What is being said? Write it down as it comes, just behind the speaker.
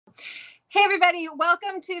Hey everybody,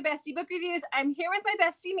 welcome to Bestie Book Reviews. I'm here with my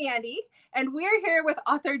bestie Mandy, and we're here with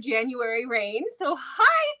author January Rayne. So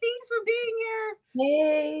hi, thanks for being here.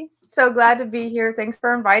 Hey, so glad to be here. Thanks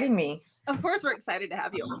for inviting me. Of course, we're excited to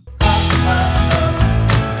have you.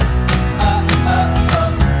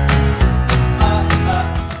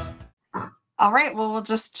 All right, well, we'll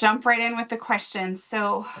just jump right in with the questions.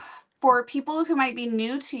 So for people who might be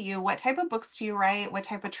new to you, what type of books do you write? What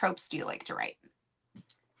type of tropes do you like to write?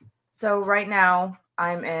 So right now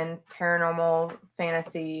I'm in paranormal,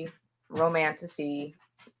 fantasy, romantasy,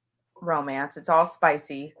 romance. It's all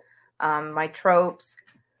spicy. My tropes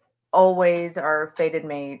always are fated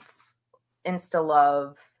mates, insta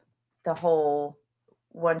love, the whole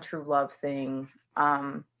one true love thing.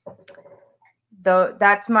 Though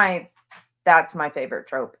that's my favorite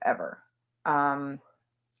trope ever.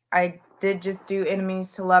 I did just do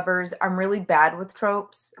enemies to lovers. I'm really bad with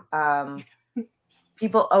tropes.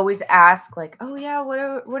 People always ask, like, "Oh yeah, what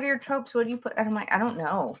are your tropes? What do you put?" And I'm like, I don't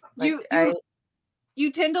know. Like,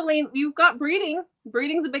 you tend to lean. You've got breeding.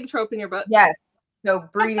 Breeding's a big trope in your book. Yes. So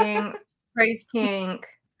breeding, praise kink.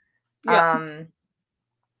 Yeah.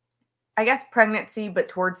 I guess pregnancy, but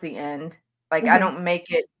towards the end. Like, I don't make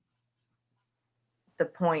it the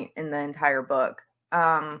point in the entire book.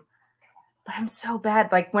 But I'm so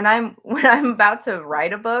bad. Like when I'm about to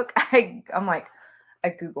write a book, I'm like, I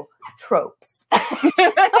Google tropes.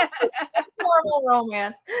 Normal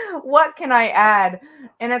romance. What can I add?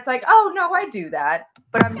 And it's like, oh no, I do that.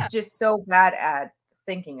 But I'm just so bad at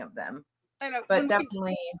thinking of them. I know. But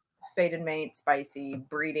definitely fated mate, spicy,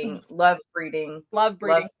 breeding, love breeding. Love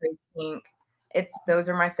kink. Those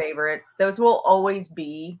are my favorites. Those will always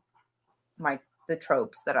be the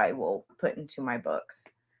tropes that I will put into my books.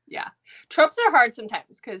 Yeah. Tropes are hard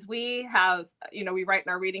sometimes because we have, we write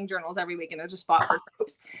in our reading journals every week and there's a spot for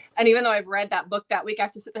tropes. And even though I've read that book that week, I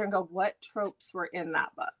have to sit there and go, what tropes were in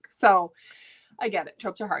that book? So I get it.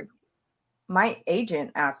 Tropes are hard. My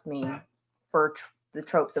agent asked me for the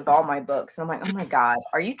tropes of all my books. And I'm like, oh my God,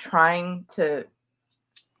 are you trying to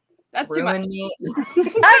ruin me?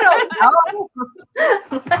 I don't know.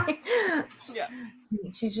 Yeah.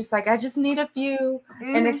 She's just like, I just need a few.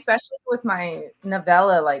 And especially with my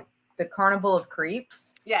novella, like The Carnival of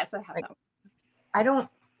Creeps. Yes, I have that. I don't.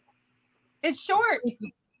 It's short.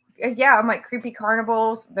 Yeah, I'm like, creepy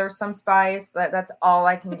carnivals. There's some spice. That's all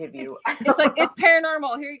I can give you. It's like, it's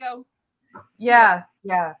paranormal. Here you go. Yeah.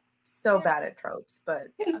 So bad at tropes. But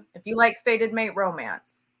if you like fated mate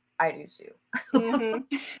romance, I do too.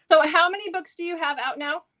 So how many books do you have out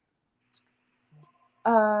now?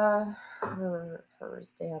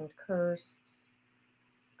 Hers, Damned, Cursed,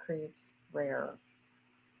 Creeps, Rare.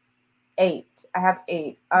 8. I have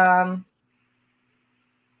 8. I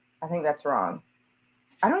think that's wrong.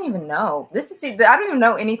 I don't even know. I don't even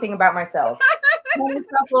know anything about myself.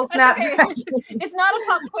 Honeysuckles, Snapdragons. It's not a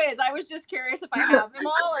pop quiz. I was just curious if I have them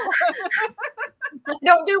all. I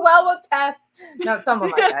don't do well with tests. No,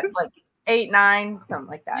 something like that. Like 8, 9, something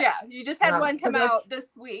like that. Yeah, you just had one come out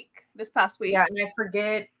this past week. Yeah, and I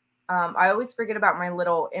forget. I always forget about my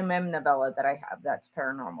little novella that I have. That's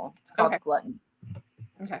paranormal. It's called Gluttony.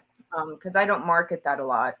 Okay. Because I don't market that a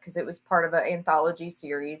lot because it was part of an anthology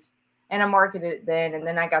series, and I marketed it then, and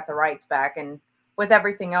then I got the rights back, and with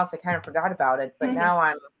everything else, I kind of forgot about it. But now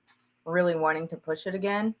I'm really wanting to push it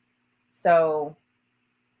again. So,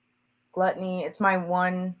 Gluttony. It's my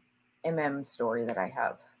one story that I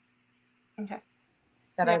have. Okay.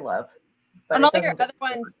 That I love. But and all your other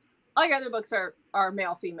ones, all your other books are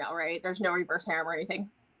male, female, right? There's no reverse harem or anything.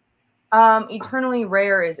 Eternally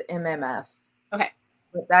Rare is MMF. Okay.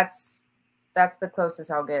 But that's the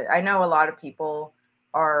closest I'll get. I know a lot of people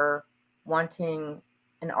are wanting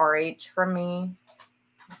an RH from me,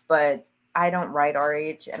 but I don't write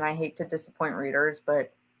RH, and I hate to disappoint readers,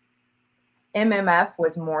 but MMF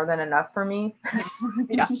was more than enough for me.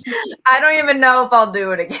 Yeah. I don't even know if I'll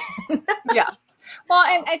do it again. Yeah. Well,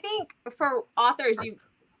 and I think for authors,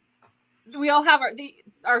 we all have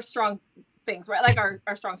our strong things, right? Like our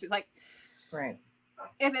strong suits. Like, right.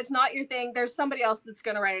 If it's not your thing, there's somebody else that's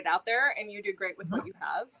going to write it out there, and you do great with what you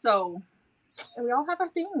have. So we all have our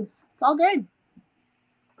things. It's all good.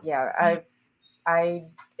 Yeah. I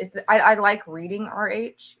like reading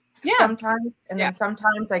RH. Yeah. Sometimes, and then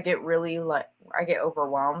sometimes I get really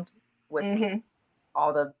overwhelmed with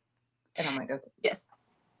all the, and I'm like, okay. Yes.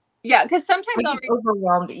 Yeah, because sometimes I get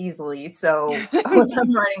overwhelmed easily. So when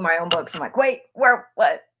I'm writing my own books, I'm like, wait, what?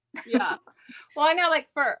 Yeah. Well, I know, like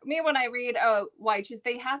for me, when I read Why Choose,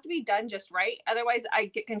 they have to be done just right. Otherwise, I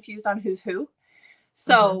get confused on who's who.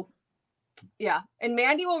 So, yeah. And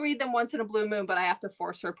Mandy will read them once in a blue moon, but I have to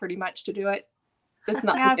force her pretty much to do it. It's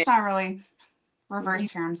not. Yeah, it's not really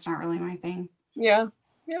reverse harem's not really my thing. Yeah.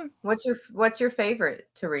 What's your favorite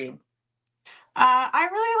to read? I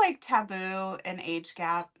really like Taboo and Age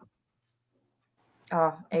Gap.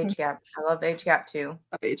 Oh, Age Gap. I love Age Gap too.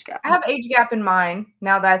 Age Gap. I have Age Gap in mind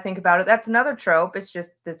now that I think about it. That's another trope. It's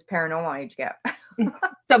just this paranormal Age Gap. It's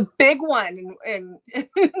a big one in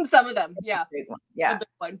some of them. Yeah. Big one. Yeah. A big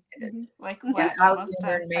one. Mm-hmm. Like Yeah, what? Almost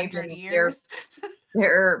 100 years.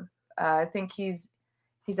 They're I think he's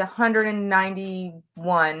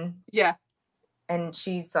 191. Yeah. And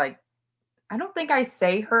she's like, I don't think I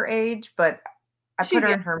say her age, but I put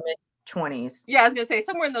her in her mid-20s. Yeah, I was gonna say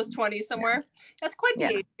somewhere in those 20s somewhere. Yeah. That's quite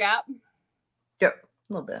the age gap. Yeah, a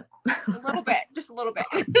little bit. A little bit, just a little bit.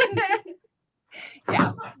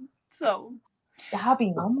 Yeah. So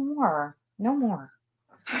Dobby, no more. No more.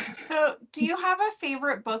 So do you have a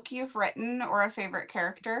favorite book you've written or a favorite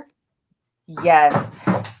character? Yes.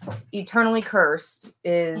 Eternally Cursed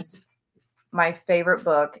is my favorite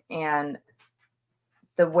book, and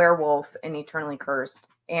the werewolf in Eternally Cursed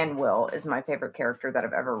and Will is my favorite character that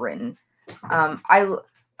I've ever written.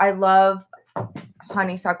 I love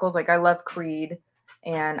Honeysuckles, like I love Creed,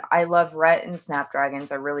 and I love Rhett and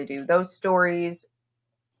Snapdragons. I really do. Those stories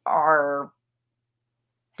are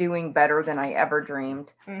doing better than I ever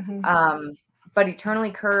dreamed. mm-hmm. But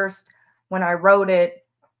Eternally Cursed, when I wrote it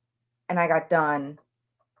and I got done,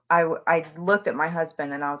 I looked at my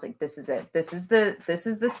husband and I was like, this is it. This is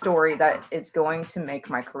the story that is going to make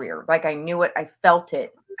my career. Like I knew it. I felt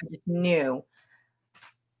it. I just knew.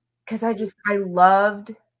 Because I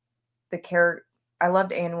loved the character. I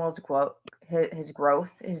loved Annual's quote, his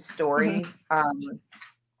growth, his story. Mm-hmm.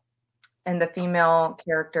 And the female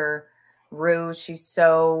character, Rue, she's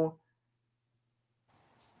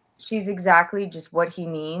exactly just what he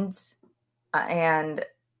needs. And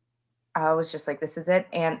I was just like, this is it.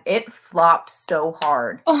 And it flopped so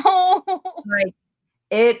hard. Oh. Like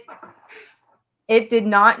it did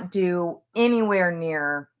not do anywhere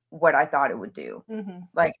near what I thought it would do. Mm-hmm.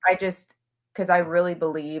 Like because I really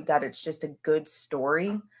believe that it's just a good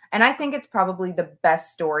story. And I think it's probably the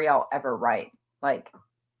best story I'll ever write. Like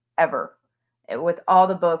ever. With all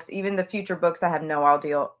the books, even the future books I have no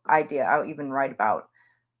idea I'll even write about.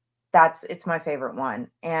 It's my favorite one.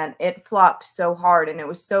 And it flopped so hard and it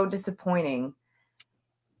was so disappointing.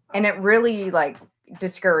 And it really like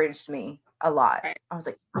discouraged me a lot. Right. I was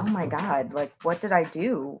like, oh my God, like what did I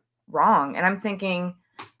do wrong? And I'm thinking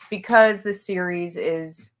because the series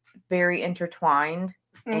is very intertwined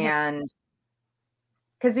and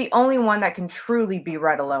because the only one that can truly be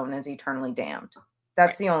read alone is Eternally Damned.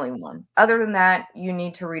 That's the only one. Other than that, you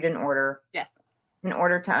need to read in order. Yes. In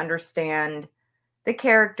order to understand the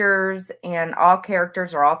characters, and all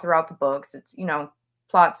characters are all throughout the books. It's,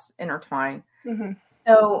 plots intertwine. Mm-hmm.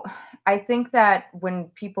 So I think that when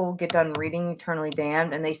people get done reading Eternally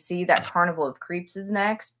Damned and they see that Carnival of Creeps is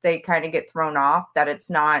next, they kind of get thrown off that it's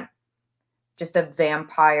not just a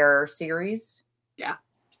vampire series. Yeah.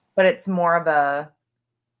 But it's more of a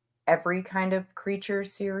every kind of creature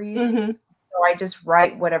series. Mm-hmm. So I just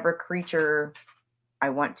write whatever creature I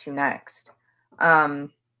want to next.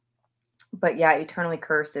 But yeah, Eternally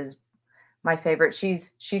Cursed is my favorite.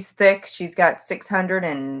 She's thick. She's got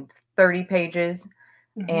 630 pages.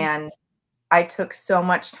 And I took so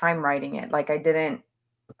much time writing it. Like I didn't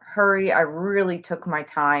hurry. I really took my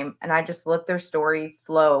time and I just let their story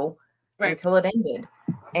flow until it ended.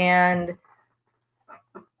 And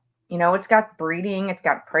it's got breeding, it's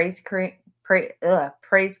got praise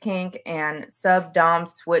kink and sub-dom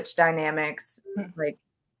switch dynamics, like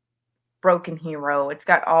broken hero. It's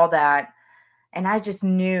got all that. And I just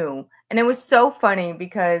knew. And it was so funny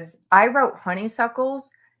because I wrote Honeysuckles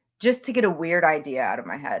just to get a weird idea out of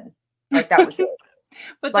my head. Like that was it.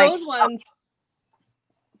 But like, those ones,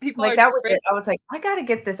 people like that was it. I was like, I got to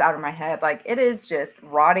get this out of my head. Like it is just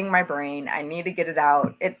rotting my brain. I need to get it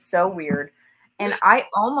out. It's so weird. And I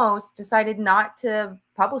almost decided not to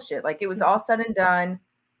publish it. Like it was all said and done,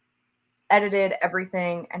 edited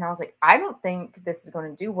everything. And I was like, I don't think this is going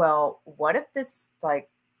to do well. What if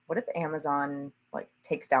Amazon like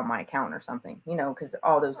takes down my account or something, because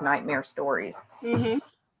all those nightmare stories. Mm-hmm.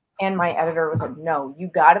 And my editor was like, no, you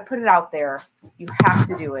got to put it out there. You have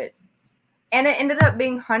to do it. And it ended up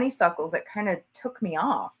being Honeysuckles that kind of took me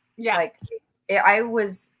off. Yeah. Like I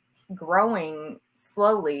was growing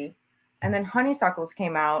slowly. And then Honeysuckles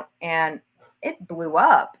came out and it blew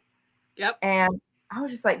up. Yep. And I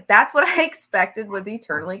was just like, that's what I expected with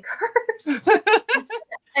Eternally Cursed.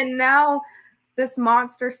 And now this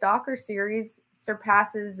Monster Stalker series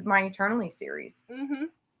surpasses my Eternally series. Mm-hmm.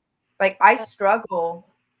 Like I struggle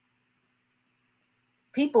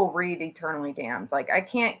people read Eternally Damned. Like, I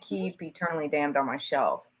can't keep Eternally Damned on my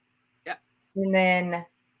shelf. Yeah. And then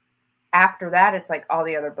after that, it's like all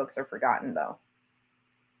the other books are forgotten, though.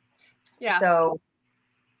 Yeah. So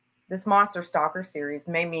this Monster Stalker series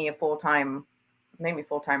made me full-time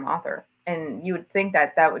author. And you would think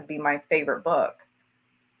that that would be my favorite book.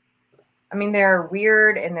 I mean, they're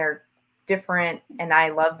weird and they're different, and I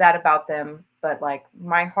love that about them. But like,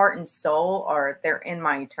 my heart and soul they're in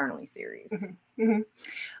my Eternally series. Mm-hmm.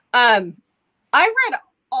 I read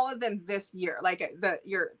all of them this year, like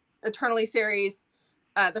your Eternally series,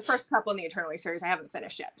 the first couple in the Eternally series I haven't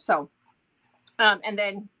finished yet. So, and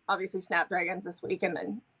then obviously Snapdragons this week, and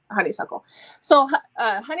then Honeysuckle. So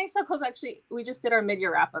Honeysuckle's actually, we just did our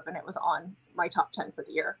mid-year wrap-up, and it was on my top 10 for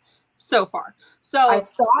the year so far. So I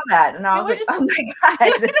saw that, and I was like, oh my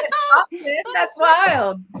God, that's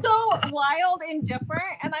wild. So wild and different,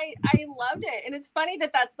 and I loved it. And it's funny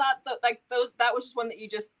that that's not that was just one that you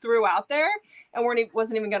just threw out there and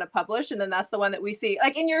wasn't even going to publish, and then that's the one that we see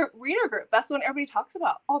like in your reader group. That's the one everybody talks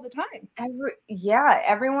about all the time.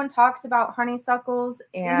 Everyone talks about Honeysuckles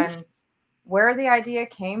and where the idea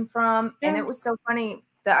came from. And it was so funny.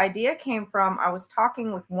 The idea came from, I was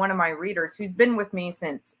talking with one of my readers who's been with me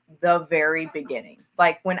since the very beginning.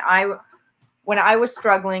 Like when I was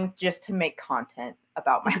struggling just to make content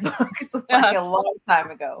about my books, like a long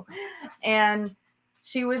time ago. And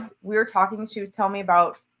we were talking, she was telling me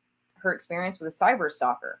about her experience with a cyber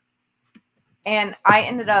stalker. And I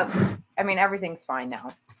ended up, I mean, everything's fine now.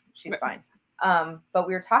 She's fine. But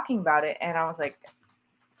we were talking about it, and I was like,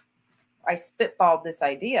 I spitballed this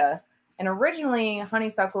idea. And originally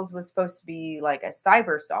Honeysuckles was supposed to be like a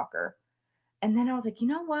cyber stalker. And then I was like, you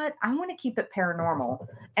know what? I want to keep it paranormal.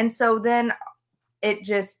 And so then it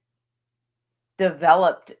just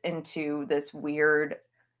developed into this weird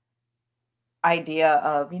idea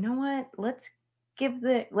of, you know what? Let's give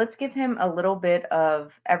him a little bit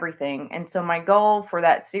of everything. And so my goal for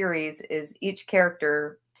that series is each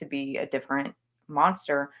character to be a different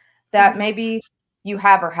monster that maybe you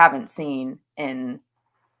have or haven't seen in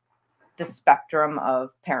the spectrum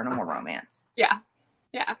of paranormal romance. Yeah.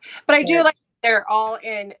 But I do like they're all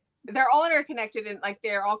interconnected, and like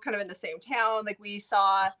they're all kind of in the same town. Like we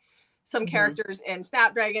saw some characters in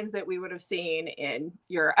Snapdragons that we would have seen in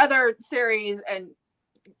your other series, and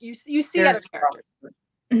you see other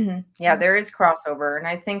characters. Yeah, there is crossover, and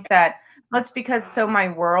I think that's because my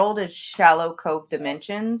world is Shallow Cove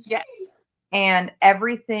Dimensions. Yes. And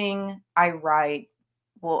everything I write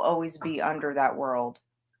will always be under that world.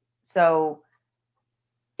 So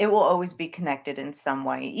it will always be connected in some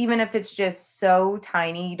way, even if it's just so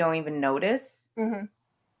tiny you don't even notice.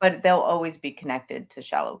 But they'll always be connected to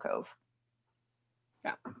Shallow Cove.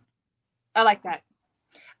 Yeah, I like that.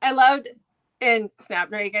 I loved in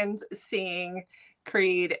Snapdragons seeing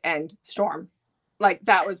Creed and Storm. Like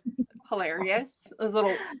that was hilarious. This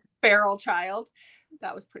little feral child.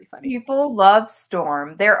 That was pretty funny. People love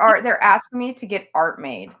Storm. They're asking me to get art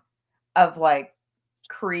made of like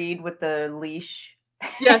Creed with the leash.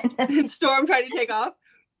 Yes, and Storm trying to take off.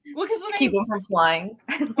 Well, because keep them from flying.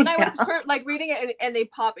 When I was like reading it and they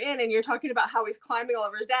pop in and you're talking about how he's climbing all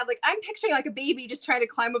over his dad, like I'm picturing like a baby just trying to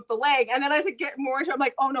climb up the leg, and then as I get more into it, I'm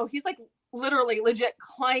like, oh no, he's like literally legit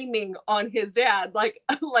climbing on his dad like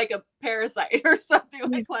a parasite or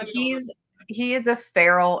something. Like he is a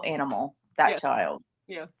feral animal. That child.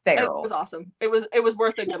 Yeah, feral. It was awesome. It was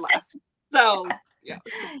worth a good laugh. So yeah,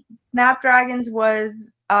 Snapdragons was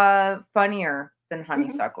funnier than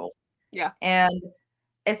Honeysuckle. Yeah, and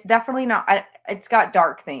it's definitely not. It's got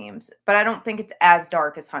dark themes, but I don't think it's as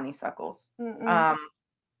dark as Honeysuckles. I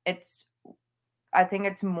think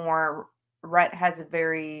it's more. Rhett has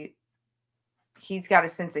he's got a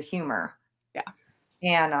sense of humor. Yeah,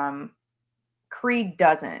 and Creed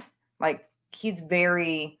doesn't. Like he's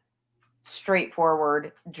very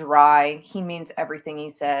straightforward, dry. He means everything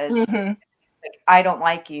he says. Like, I don't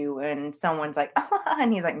like you, and someone's like,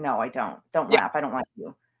 and he's like, no, I don't. Don't laugh. I don't like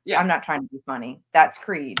you. Yeah, I'm not trying to be funny. That's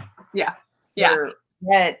Creed. Yeah.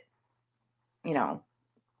 Rhett,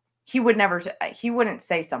 he wouldn't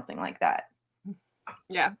say something like that.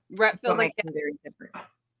 Yeah, Rhett feels like him very different.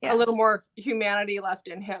 A little more humanity left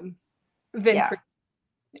in him than Creed.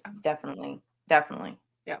 Yeah, definitely.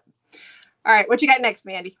 Yeah. All right, what you got next,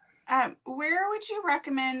 Mandy? Where would you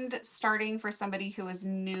recommend starting for somebody who is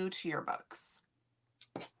new to your books?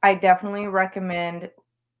 I definitely recommend,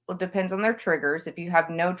 well, it depends on their triggers. If you have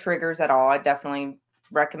no triggers at all, I definitely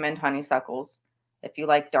recommend Honeysuckles if you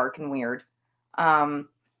like dark and weird. But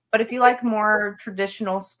if you like more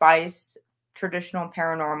traditional spice, traditional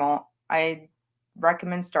paranormal, I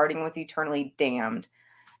recommend starting with Eternally Damned.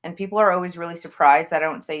 And people are always really surprised that I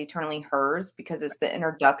don't say Eternally Hers because it's the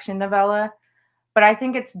introduction novella. But I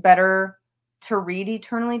think it's better to read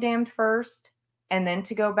Eternally Damned first and then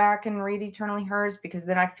to go back and read Eternally Hers, because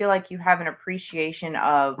then I feel like you have an appreciation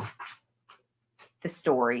of the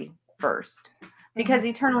story first. Because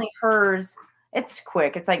Eternally Hers, it's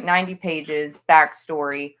quick. It's like 90 pages,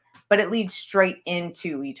 backstory, but it leads straight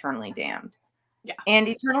into Eternally Damned. Yeah. And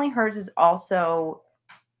Eternally Hers is also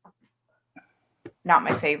not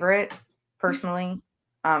my favorite, personally.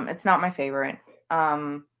 It's not my favorite.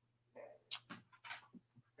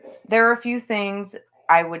 There are a few things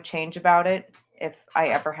I would change about it if I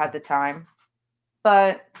ever had the time.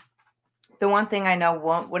 But the one thing I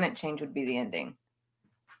know wouldn't change would be the ending.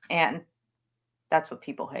 And that's what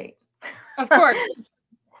people hate. Of course.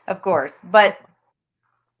 Of course. But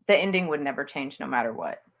the ending would never change no matter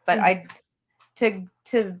what. But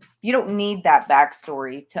you don't need that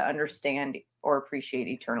backstory to understand or appreciate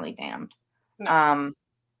Eternally Damned. No.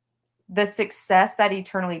 The success that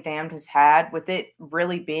Eternally Damned has had, with it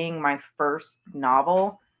really being my first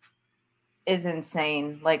novel, is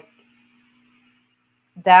insane. Like,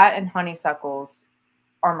 that and Honeysuckles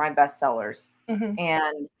are my bestsellers.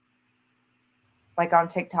 And like on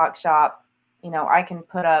TikTok Shop, I can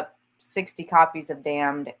put up 60 copies of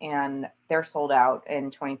Damned and they're sold out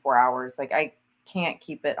in 24 hours. Like, I can't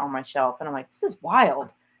keep it on my shelf. And I'm like, this is wild.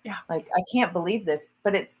 Yeah. Like, I can't believe this,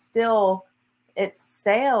 but it sells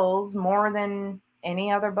more than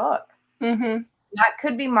any other book. That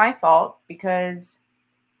could be my fault because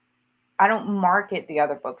I don't market the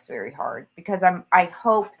other books very hard, because I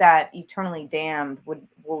hope that Eternally Damned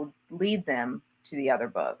will lead them to the other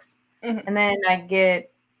books. And then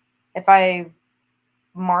if I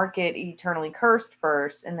market Eternally Cursed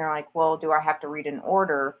first and they're like, well, do I have to read in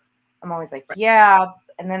order? I'm always like, yeah.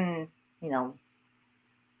 And then, I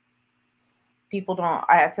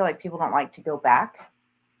feel like people don't like to go back.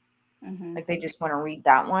 Like, they just want to read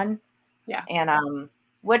that one. Yeah. And,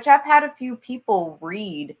 which I've had a few people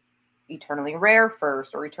read Eternally Rare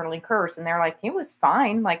first or Eternally Cursed, and they're like, it was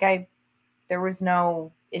fine. Like, there was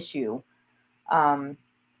no issue.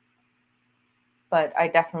 But I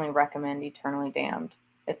definitely recommend Eternally Damned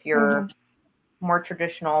if you're more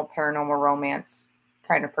traditional paranormal romance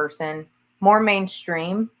kind of person, more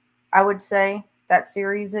mainstream, I would say that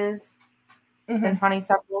series is than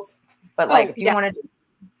Honeysuckles. But if you want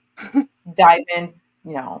to dive in,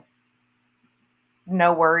 no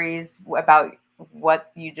worries about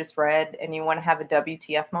what you just read, and you want to have a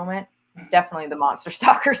WTF moment, definitely the Monster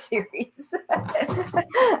Stalker series.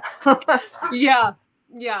 Yeah.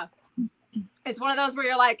 It's one of those where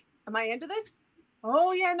you're like, am I into this?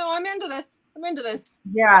 Oh yeah, no, I'm into this.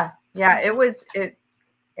 Yeah.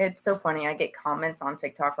 It's so funny. I get comments on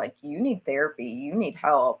TikTok like, you need therapy, you need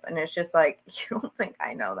help. And it's just like, you don't think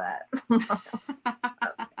I know that.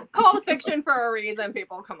 Call it fiction for a reason,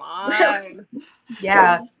 people. Come on.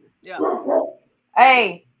 Yeah.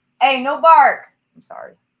 Hey, no bark. I'm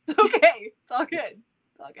sorry. It's okay. It's all good.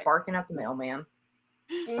 Barking at the mailman.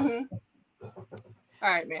 All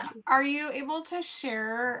right, man. Are you able to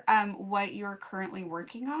share what you're currently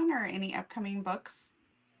working on or any upcoming books?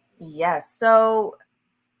 Yes. So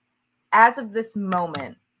as of this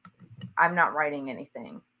moment, I'm not writing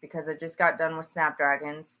anything because I just got done with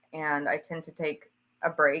Snapdragons and I tend to take a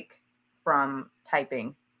break from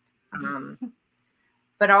typing.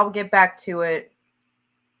 But I'll get back to it.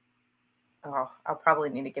 I'll probably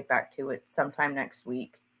need to get back to it sometime next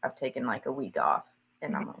week. I've taken like a week off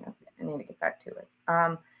and I'm like, okay, I need to get back to it.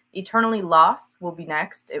 Eternally Lost will be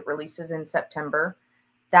next. It releases in September.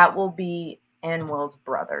 That will be Ann Will's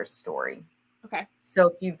brother's story. Okay. So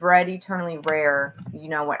if you've read Eternally Rare, you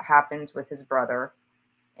know what happens with his brother.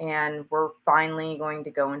 And we're finally going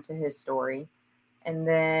to go into his story. And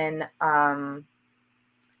then after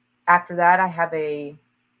that, I have a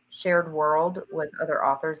shared world with other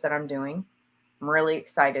authors that I'm doing. I'm really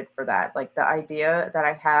excited for that. Like, the idea that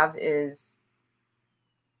I have is,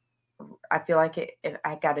 I feel like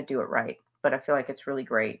I got to do it right, but I feel like it's really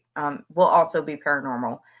great. Will also be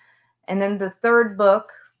paranormal. And then the third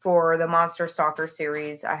book for the Monster Stalker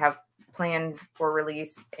series, I have planned for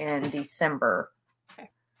release in December. Okay.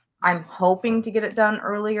 I'm hoping to get it done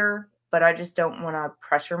earlier, but I just don't want to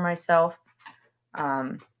pressure myself.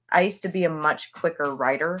 I used to be a much quicker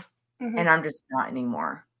writer, and I'm just not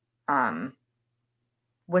anymore.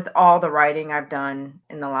 With all the writing I've done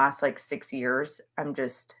in the last 6 years, I'm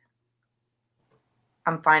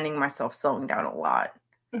finding myself slowing down a lot.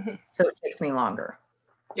 So it takes me longer.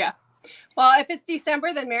 Yeah. Well, if it's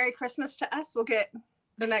December, then Merry Christmas to us. We'll get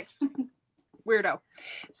the next weirdo.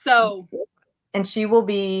 So. And she will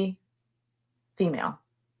be female.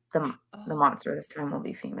 The monster this time will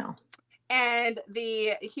be female. And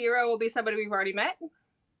the hero will be somebody we've already met?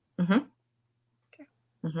 Mm-hmm. Okay.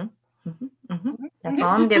 Mm-hmm. Mm-hmm. Mm-hmm. That's all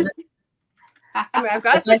I'm giving. I mean, I've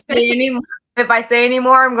got if I say any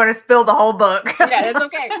more, I'm going to spill the whole book. Yeah, it's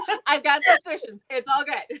okay. I've got suspicions. It's all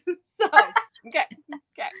good. So, okay.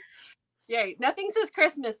 Yay. Nothing says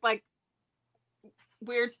Christmas like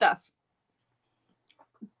weird stuff.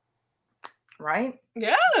 Right?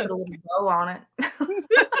 Yeah. Put a little bow on it.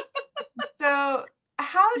 So,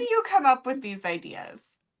 how do you come up with these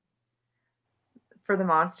ideas? For the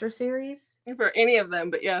monster series? For any of them,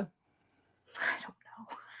 but yeah. I don't know.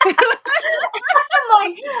 I'm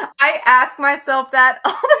like, I ask myself that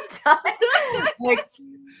all the time. Like,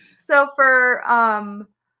 so for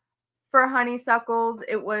Honeysuckles,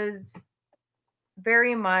 it was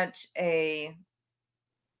very much a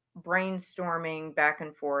brainstorming back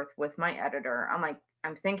and forth with my editor. I'm like,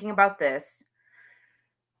 I'm thinking about this.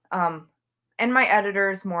 And my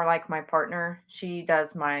editor is more like my partner. She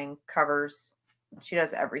does my covers. She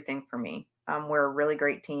does everything for me. We're a really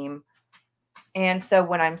great team. And so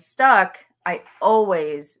when I'm stuck, I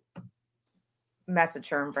always message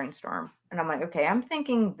her and brainstorm. And I'm like, okay, I'm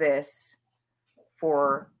thinking this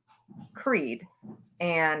for Creed.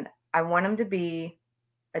 And I want him to be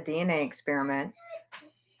a DNA experiment.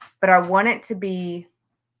 But I want it to be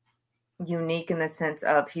unique in the sense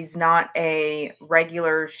of he's not a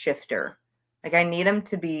regular shifter. Like, I need him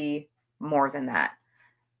to be more than that.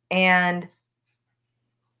 And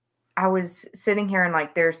I was sitting here and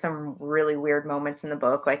like, there's some really weird moments in the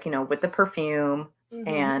book, like, you know, with the perfume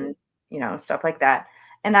and, you know, stuff like that.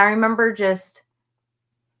 And I remember just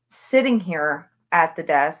sitting here at the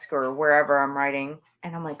desk or wherever I'm writing.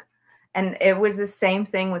 And I'm like, and it was the same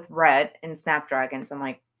thing with Rhett and Snapdragons. I'm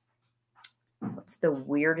like, what's the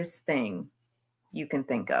weirdest thing you can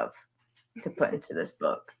think of to put into this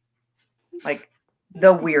book? Like,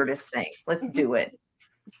 the weirdest thing. Let's do it.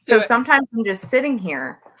 So sometimes I'm just sitting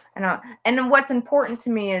here, and what's important to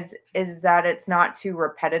me is that it's not too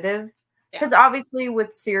repetitive. Because obviously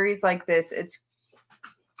with series like this,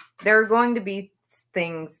 there are going to be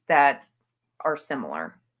things that are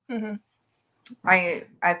similar. I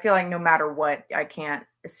feel like no matter what, I can't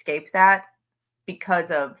escape that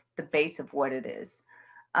because of the base of what it is.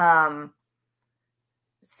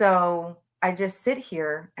 So I just sit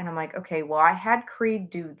here and I'm like, okay, well, I had Creed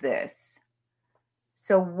do this.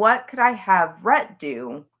 So what could I have Rhett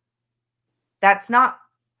do that's not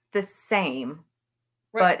the same,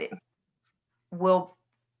 but it will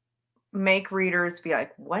make readers be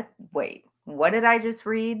like, what? Wait, what did I just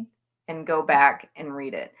read? And go back and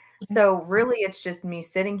read it. So really, it's just me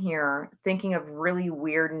sitting here thinking of really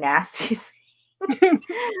weird, nasty things.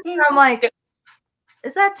 I'm like,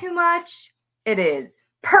 is that too much? It is.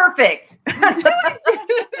 Perfect.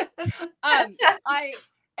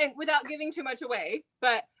 And without giving too much away,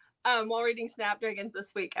 but while reading Snapdragons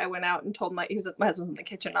this week, I went out and told my husband's in the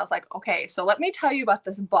kitchen. I was like, okay, so let me tell you about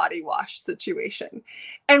this body wash situation.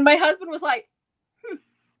 And my husband was like,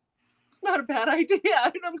 it's not a bad idea.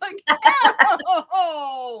 And I'm like,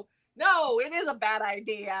 no, it is a bad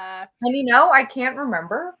idea. And you know, I can't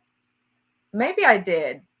remember. Maybe I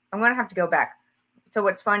did. I'm going to have to go back. So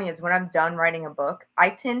what's funny is when I'm done writing a book,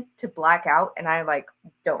 I tend to black out and I like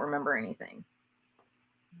don't remember anything.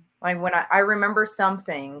 Like when I remember some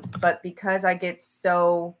things, but because I get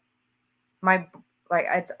so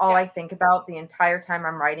it's all I think about the entire time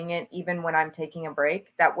I'm writing it, even when I'm taking a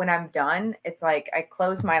break, that when I'm done, it's like I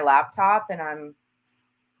close my laptop and I'm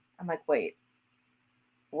like, wait,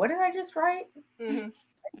 what did I just write? I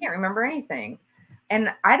can't remember anything.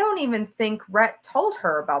 And I don't even think Rhett told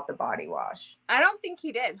her about the body wash. I don't think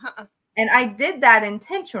he did. And I did that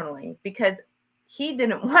intentionally because he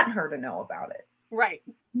didn't want her to know about it. Right.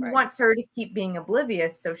 He wants her to keep being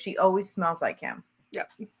oblivious so she always smells like him.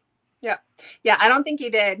 Yep. Yeah, I don't think he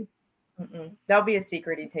did. That'll be a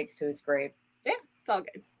secret he takes to his grave. Yeah, it's all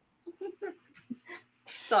good.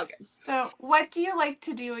 It's all good. So what do you like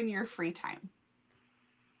to do in your free time?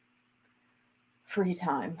 Free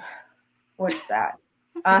time. What's that?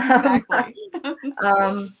 Exactly.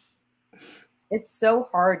 It's so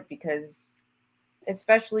hard because,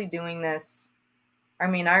 especially doing this, I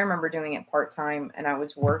mean, I remember doing it part-time and I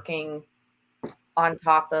was working on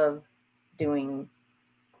top of doing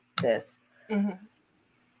this. I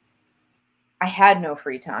had no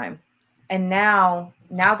free time. And now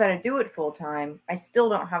that I do it full-time, I still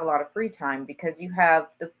don't have a lot of free time because you have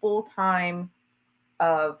the full time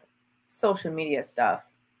of social media stuff.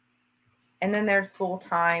 And then there's full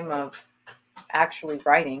time of actually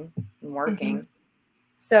writing and working.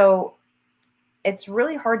 So it's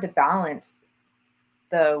really hard to balance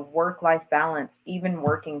the work-life balance, even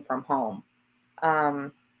working from home.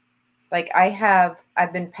 Like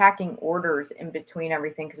I've been packing orders in between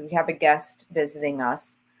everything because we have a guest visiting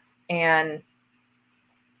us, and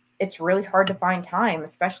it's really hard to find time,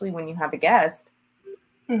 especially when you have a guest.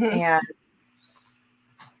 And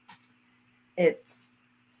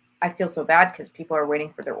I feel so bad because people are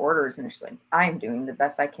waiting for their orders, and it's like, I am doing the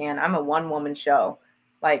best I can. I'm a one-woman show.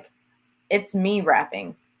 Like, it's me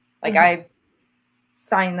wrapping. Like, I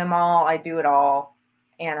sign them all. I do it all.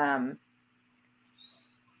 And,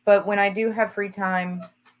 but when I do have free time,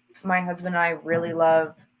 my husband and I really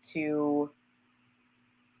love to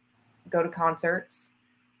go to concerts.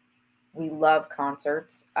 We love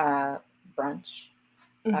concerts, brunch.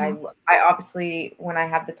 I obviously, when I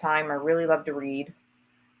have the time, I really love to read.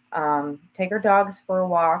 Take our dogs for a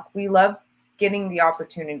walk. We love getting the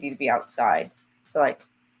opportunity to be outside. So like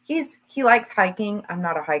he likes hiking. I'm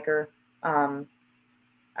not a hiker. I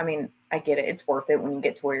mean, I get it. It's worth it when you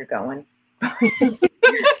get to where you're going. I'm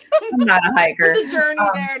not a hiker. It's a journey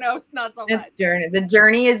there. No, it's not so much. The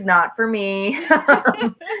journey is not for me.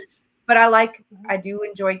 But I do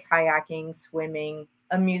enjoy kayaking, swimming,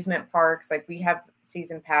 amusement parks. Like we have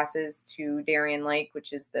season passes to Darien Lake,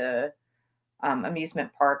 which is the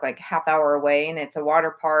amusement park, like half-hour away, and it's a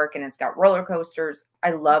water park, and it's got roller coasters.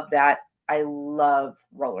 I love that. I love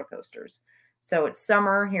roller coasters. So it's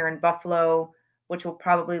summer here in Buffalo, which will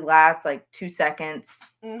probably last like 2 seconds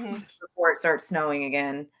before it starts snowing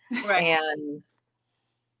again. Right.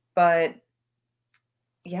 But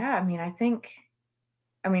yeah,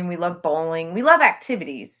 I mean, we love bowling. We love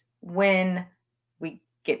activities when we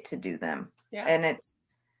get to do them. Yeah. And it's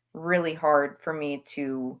really hard for me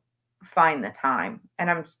to find the time.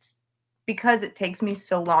 And because it takes me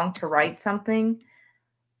so long to write something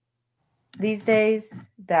these days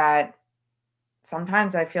that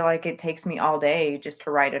sometimes I feel like it takes me all day just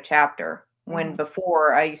to write a chapter. When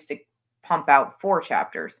before I used to pump out 4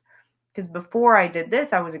 chapters. Because before I did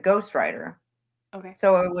this, I was a ghostwriter. Okay.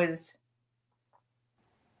 So I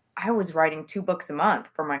was writing 2 books a month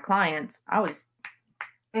for my clients. I was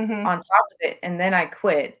on top of it, and then I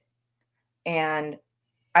quit. And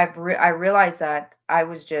I realized that I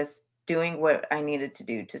was just doing what I needed to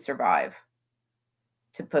do to survive,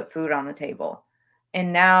 to put food on the table.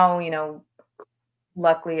 And now,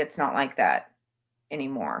 luckily it's not like that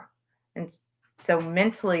anymore. And so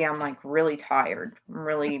mentally I'm like really tired. I'm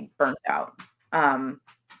really burnt out.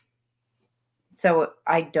 So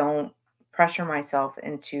I don't pressure myself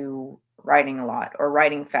into writing a lot or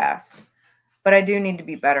writing fast, but I do need to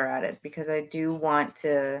be better at it because I do want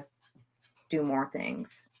to do more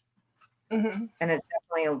things. And it's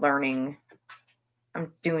definitely a learning.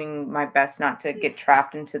 I'm doing my best not to get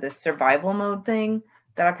trapped into this survival mode thing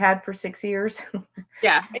that I've had for 6 years.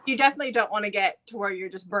 Yeah. You definitely don't want to get to where you're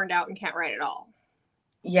just burned out and can't write at all.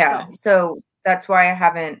 Yeah. So that's why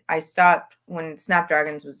I stopped when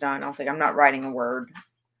Snapdragons was done. I was like, I'm not writing a word.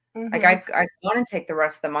 Like I want to take the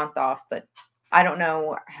rest of the month off, but I don't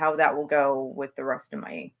know how that will go with the rest of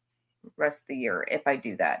the year if I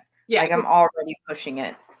do that. Yeah. Like I'm already pushing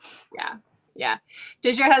it. Yeah. Yeah.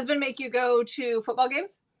 Does your husband make you go to football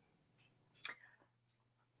games?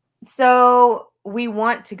 So we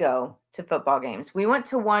want to go to football games. We went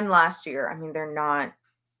to one last year. I mean, they're not.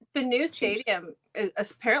 The new stadium,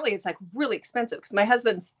 apparently it's like really expensive because my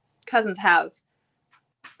husband's cousins have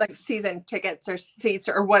like season tickets or seats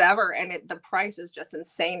or whatever. And the price is just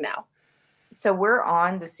insane now. So we're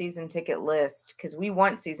on the season ticket list because we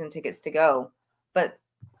want season tickets to go. But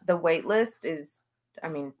the wait list is,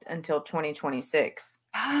 until 2026.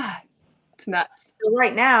 It's nuts. So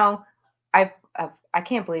right now, I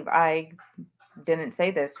can't believe I didn't say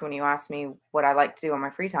this when you asked me what I like to do on my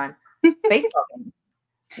free time. Baseball games.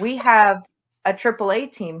 We have a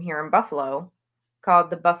AAA team here in Buffalo called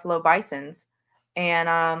the Buffalo Bisons,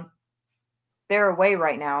 and they're away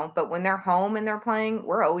right now. But when they're home and they're playing,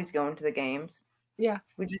 we're always going to the games. Yeah,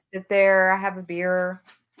 we just sit there, have a beer,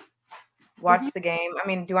 watch the game. I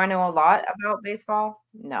mean, do I know a lot about baseball?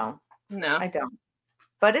 No, I don't.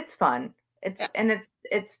 But it's fun.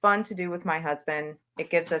 It's fun to do with my husband. It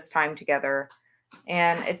gives us time together.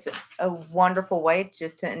 And it's a wonderful way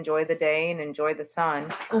just to enjoy the day and enjoy the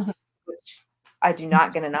sun, which I do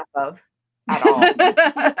not get enough of at all.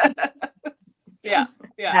 Yeah.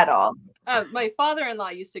 At all. My father-in-law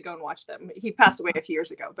used to go and watch them. He passed away a few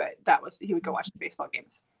years ago, but he would go watch the baseball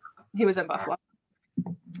games. He was in Buffalo.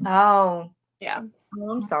 Oh. Yeah.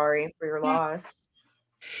 Well, I'm sorry for your loss.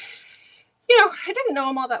 I didn't know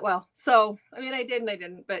him all that well. So, I did and I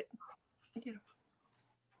didn't, but,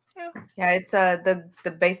 Yeah, it's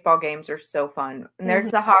the baseball games are so fun. And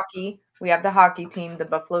there's the hockey. We have the hockey team, the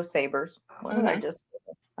Buffalo Sabres. What did I just?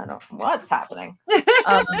 I don't. What's happening?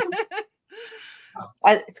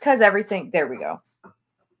 It's because everything. There we go.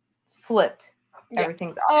 It's flipped. Yeah.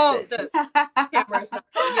 Everything's opposite. The camera's not.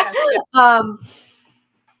 Yes.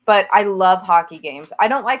 But I love hockey games. I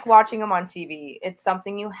don't like watching them on TV. It's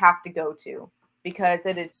something you have to go to because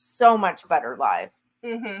it is so much better live.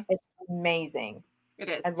 It's amazing. It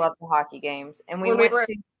is. I love the hockey games. And when we were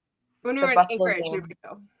in Anchorage, we would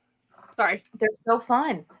go. Sorry. They're so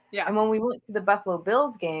fun. Yeah. And when we went to the Buffalo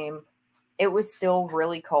Bills game, it was still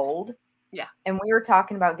really cold. Yeah. And we were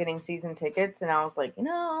talking about getting season tickets, and I was like,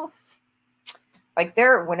 like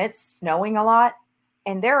when it's snowing a lot,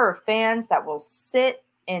 and there are fans that will sit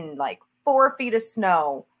in like 4 feet of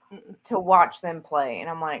snow to watch them play. And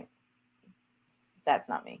I'm like, that's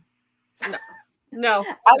not me. No.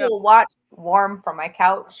 I will watch warm from my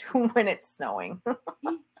couch when it's snowing.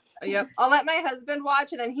 Yep. I'll let my husband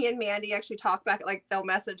watch, and then he and Mandy actually talk back. Like they'll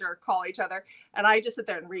message or call each other, and I just sit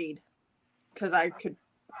there and read because I could.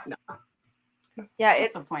 No. Yeah,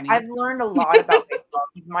 it's disappointing. I've learned a lot about baseball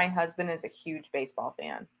because my husband is a huge baseball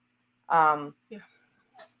fan.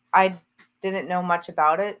 I didn't know much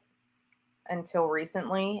about it until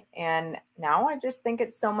recently, and now I just think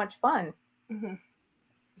it's so much fun.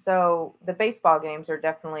 So the baseball games are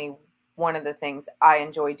definitely one of the things I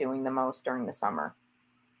enjoy doing the most during the summer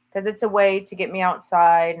because it's a way to get me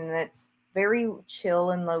outside, and it's very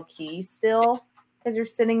chill and low key still because you're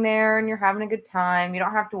sitting there and you're having a good time. You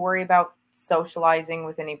don't have to worry about socializing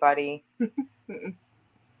with anybody.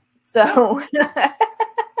 So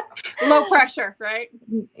low pressure, right?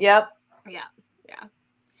 Yep. Yeah.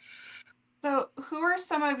 So who are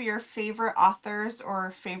some of your favorite authors or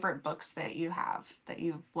favorite books that you have that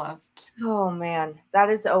you've loved? Oh man, that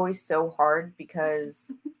is always so hard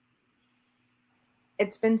because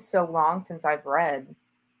it's been so long since I've read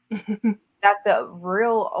that the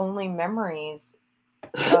real only memories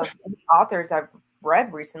of authors I've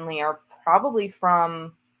read recently are probably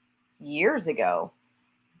from years ago.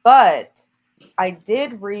 But I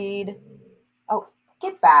did read. Oh,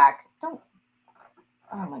 get back. Don't.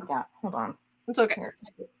 Oh my God. Hold on. It's okay. Here,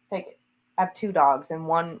 take it. I have 2 dogs, and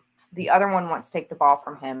the other one wants to take the ball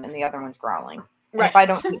from him, and the other one's growling. Right. If I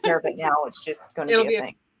don't take care of it now, it's just going to be a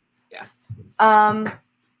thing. Yeah.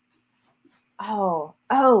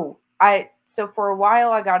 So for a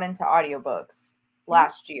while I got into audiobooks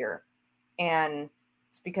last year, and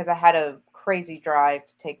it's because I had a crazy drive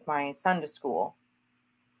to take my son to school.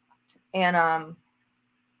 And I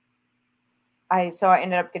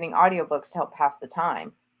ended up getting audiobooks to help pass the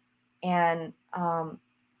time. And God,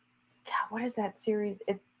 what is that series?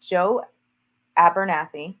 It's Joe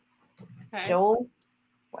Abernathy. Okay. Joel.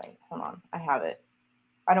 Wait, hold on. I have it.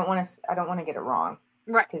 I don't want to get it wrong.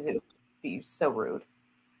 Right. Because it would be so rude.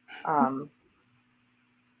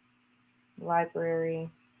 Library.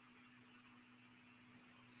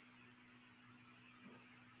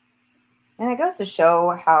 And it goes to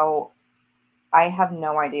show how I have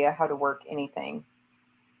no idea how to work anything.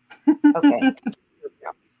 Okay.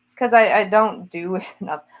 It's because I don't do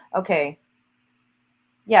enough. Okay.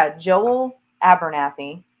 Yeah, Joel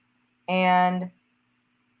Abernathy. And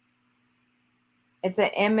it's an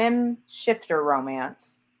M.M. Shifter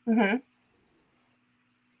romance. And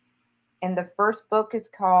the first book is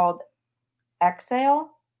called Exhale.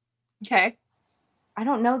 Okay. I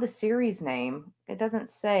don't know the series name. It doesn't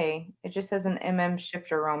say. It just says an M.M.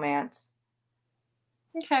 Shifter romance.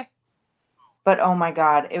 Okay. But oh my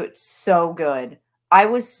God, it's so good. I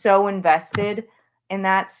was so invested in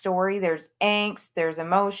that story. There's angst, there's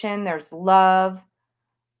emotion, there's love.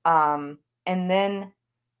 And then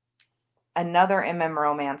another M.M.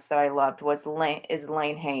 romance that I loved was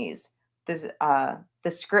Lane Hayes. This the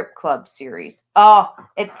Script Club series. Oh,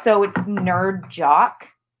 it's Nerd Jock.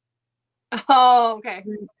 Oh, okay.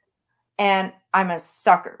 And I'm a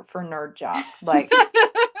sucker for Nerd Jock. Like,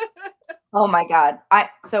 oh my God.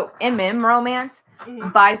 So M.M. romance,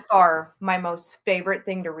 by far my most favorite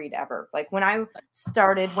thing to read ever. Like when I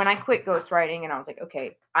quit ghostwriting and I was like,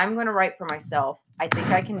 okay, I'm going to write for myself. I think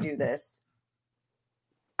I can do this.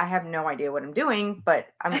 I have no idea what I'm doing, but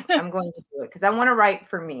I'm going to do it because I want to write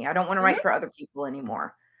for me. I don't want to write for other people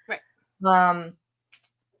anymore. Right.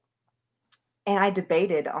 And I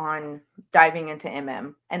debated on diving into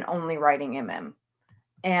MM and only writing MM.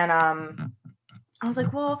 And I was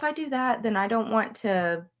like, well, if I do that, then I don't want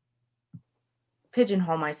to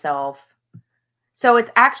pigeonhole myself. So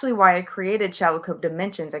it's actually why I created Shallow Cove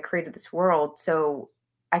Dimensions. I created this world so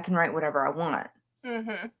I can write whatever I want.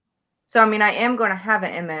 So, I mean, I am going to have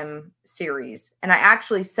an MM series. And I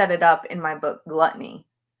actually set it up in my book, Gluttony.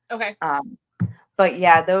 Okay. But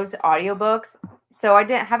yeah, those audiobooks. So I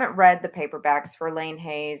haven't read the paperbacks for Lane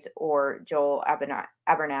Hayes or Joel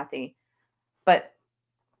Abernathy, but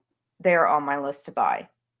they're on my list to buy.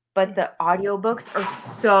 But the audiobooks are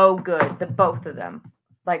so good, the both of them.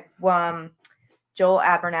 Like Joel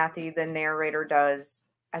Abernathy, the narrator, does,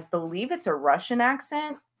 I believe it's a Russian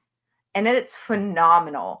accent, and it's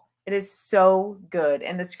phenomenal. It is so good.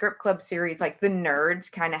 And the Script Club series, like the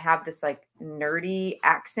nerds kind of have this like nerdy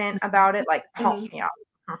accent about it, like oh yeah.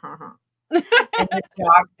 And the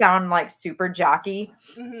dogs sound like super jockey.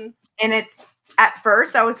 Mm-hmm. And it's, at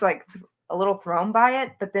first I was like a little thrown by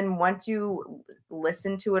it, but then once you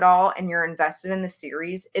listen to it all and you're invested in the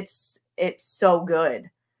series, it's so good.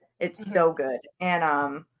 It's so good.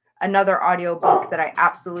 And another audiobook that I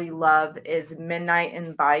absolutely love is Midnight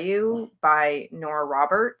in Bayou by Nora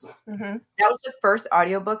Roberts. Mm-hmm. That was the first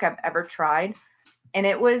audiobook I've ever tried. And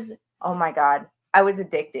it was, oh my God, I was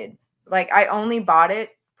addicted. Like I only bought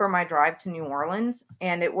it for my drive to New Orleans,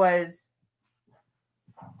 and it was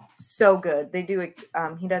so good. They do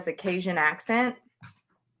he does a Cajun accent.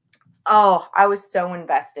 Oh, I was so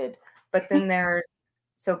invested. But then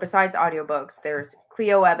so besides audiobooks, there's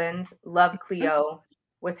Cleo Evans. Love Cleo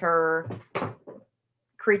with her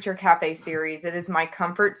Creature Cafe series. It is my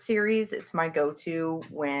comfort series. It's my go-to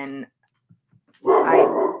when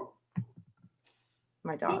my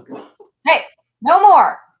dogs. Hey, no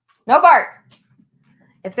more. No bark.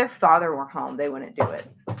 If their father were home, they wouldn't do it.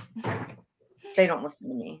 They don't listen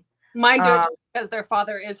to me. Mine do it because their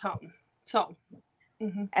father is home. So,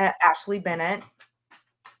 Ashley Bennett.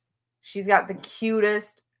 She's got the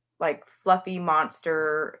cutest, like, fluffy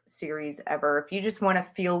monster series ever. If you just want to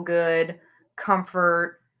feel good,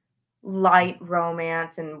 comfort, light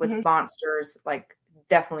romance, and with monsters, like,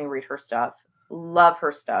 definitely read her stuff. Love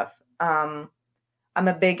her stuff. I'm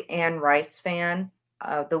a big Anne Rice fan.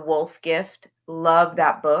 The Wolf Gift. Love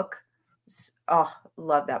that book. Oh,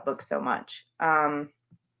 love that book so much. There's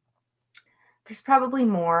probably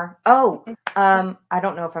more. Oh, I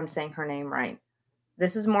don't know if I'm saying her name right.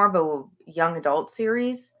 This is more of a young adult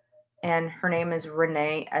series, and her name is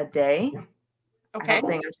Renee Ade. Okay. I don't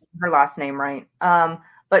think I'm saying her last name right.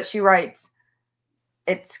 But she writes,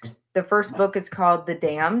 the first book is called The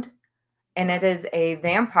Damned, and it is a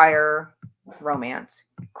vampire romance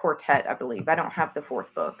quartet, I believe. I don't have the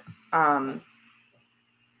fourth book.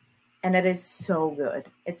 And it is so good.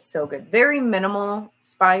 It's so good. Very minimal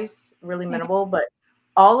spice, really minimal, but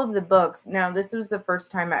all of the books. Now, this was the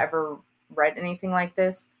first time I ever read anything like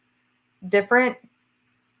this. Different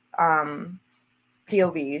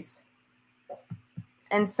POVs.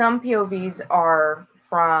 And some POVs are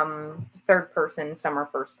from third person, some are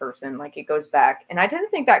first person, like it goes back. And I didn't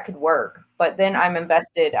think that could work, but then I'm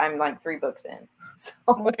invested. I'm like 3 books in. So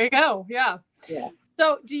there you go. Yeah. Yeah.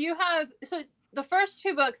 So do you have, the first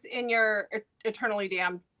 2 books in your Eternally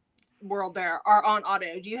Damned world there are on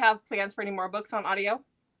audio. Do you have plans for any more books on audio?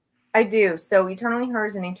 I do. So Eternally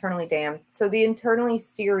Hers and Eternally Damned. So the Eternally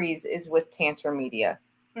series is with Tantra Media.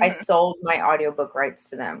 I sold my audiobook rights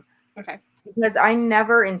to them. Okay. Because I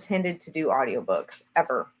never intended to do audiobooks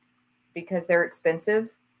ever, because they're expensive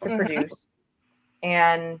to produce.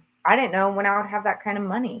 And I didn't know when I would have that kind of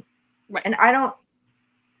money. Right. And I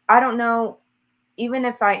don't know, even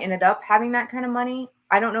if I ended up having that kind of money,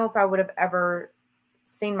 I don't know if I would have ever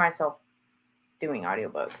seen myself doing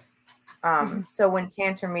audiobooks. So when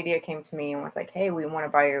Tantra Media came to me and was like, hey, we want to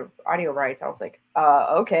buy your audio rights, I was like,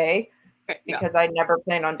 okay. Because I never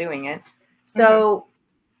planned on doing it. So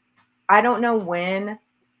I don't know when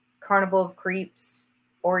Carnival of Creeps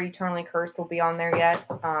or Eternally Cursed will be on there yet.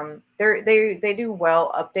 They do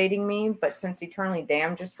well updating me, but since Eternally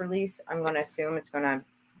Damned just released, I'm going to assume it's going to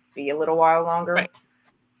be a little while longer. Right.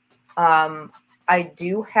 I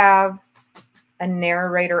do have a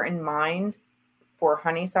narrator in mind for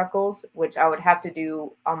Honeysuckles, which I would have to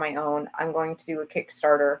do on my own. I'm going to do a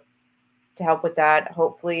Kickstarter to help with that.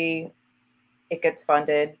 Hopefully it gets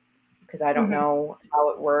funded, because I don't know how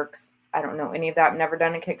it works. I don't know any of that. I've never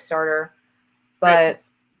done a Kickstarter, but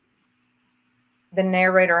the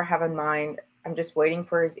narrator I have in mind, I'm just waiting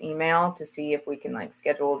for his email to see if we can like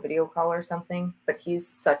schedule a video call or something. But he's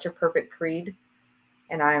such a perfect creed,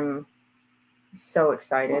 and I'm so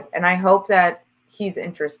excited. And I hope that he's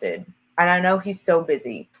interested. And I know he's so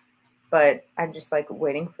busy, but I'm just like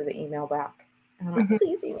waiting for the email back. And I'm like,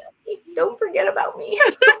 please email me. Don't forget about me.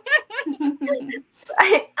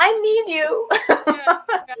 I need you.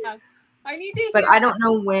 Yeah. I need to. But I don't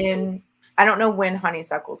know when. I don't know when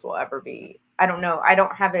Honeysuckles will ever be. I don't know. I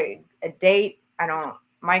don't have a date.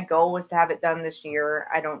 My goal was to have it done this year.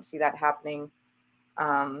 I don't see that happening.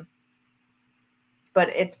 but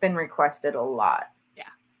it's been requested a lot. Yeah,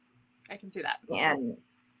 I can see that.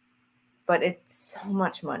 But it's so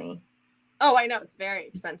much money. Oh, I know. It's very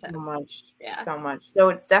expensive. So much. Yeah. So much. So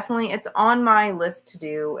it's on my list to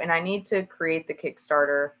do, and I need to create the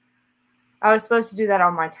Kickstarter. I was supposed to do that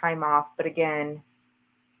on my time off, but again,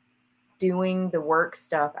 doing the work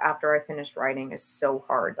stuff after I finished writing is so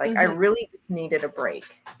hard. Like, I really just needed a break.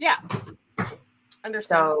 Yeah. Understand.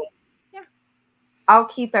 So yeah, I'll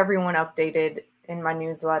keep everyone updated in my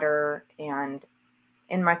newsletter and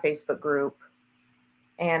in my Facebook group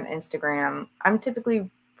and Instagram. I'm typically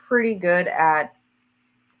pretty good at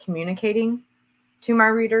communicating to my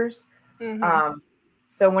readers.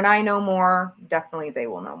 So when I know more, definitely they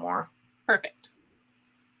will know more. Perfect.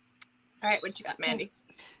 All right, what you got, Mandy?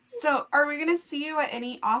 So are we going to see you at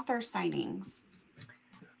any author signings?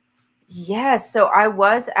 Yes. So I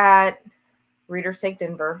was at Reader's Take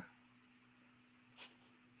Denver.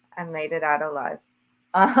 I made it out alive.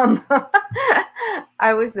 I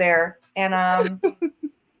was there, and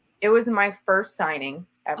it was my first signing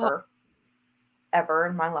ever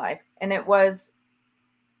in my life. And it was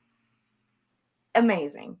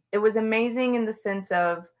amazing. It was amazing in the sense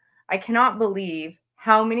of, I cannot believe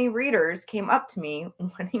how many readers came up to me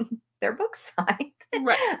wanting their book signed.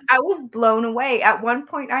 Right. I was blown away. At one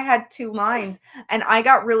point I had 2 lines and I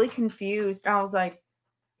got really confused. I was like,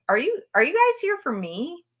 are you guys here for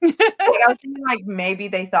me? Like, I was thinking like maybe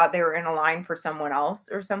they thought they were in a line for someone else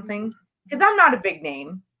or something. Because I'm not a big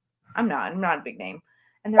name. I'm not a big name.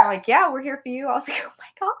 And they're like, yeah, we're here for you. I was like,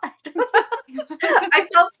 oh my God. I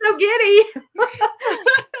felt so giddy.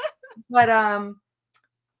 But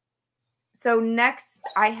so next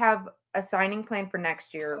I have a signing plan for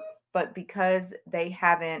next year, but because they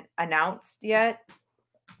haven't announced yet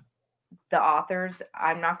the authors,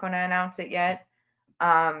 I'm not going to announce it yet.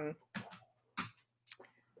 I'm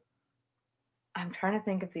trying to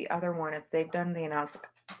think of the other one, if they've done the announcement.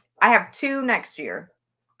 I have 2 next year.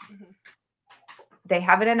 They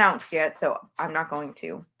haven't announced yet, so I'm not going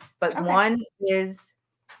to. But one is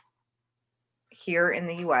here in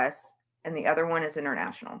the US and the other one is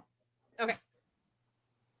international. Okay.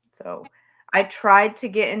 So I tried to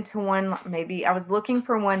get into one, maybe I was looking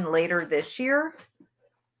for one later this year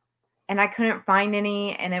and I couldn't find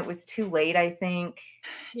any, and it was too late, I think.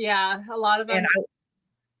 Yeah, a lot of them. And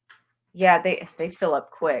they fill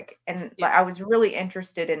up quick. And I was really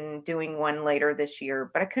interested in doing one later this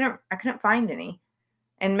year, but I couldn't find any.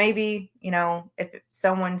 And maybe, if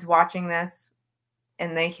someone's watching this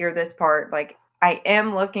and they hear this part, like, I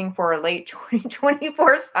am looking for a late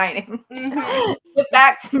 2024 signing. Get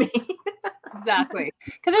back to me. Exactly.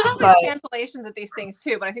 Because there's always cancellations at these things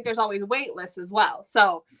too, but I think there's always wait lists as well.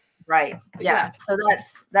 So right. Yeah. So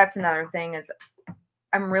that's another thing, is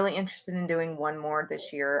I'm really interested in doing one more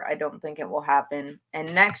this year. I don't think it will happen.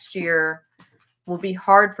 And next year will be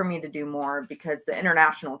hard for me to do more because the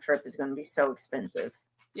international trip is going to be so expensive.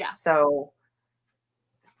 Yeah. So,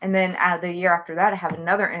 and then the year after that, I have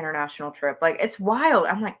another international trip. Like, it's wild.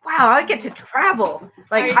 I'm like, wow, I get to travel.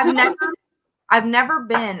 Like, I've never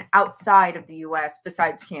been outside of the US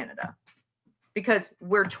besides Canada, because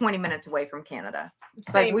we're 20 minutes away from Canada.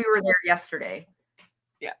 Like, we were there yesterday.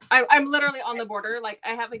 Yeah. I'm literally on the border. Like,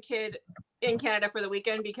 I have a kid in Canada for the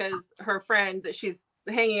weekend because her friend that she's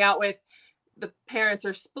hanging out with, the parents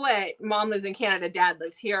are split. Mom lives in Canada, dad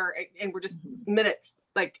lives here, and we're just minutes.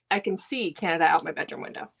 Like, I can see Canada out my bedroom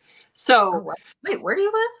window. So, wait, where do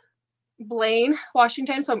you live? Blaine,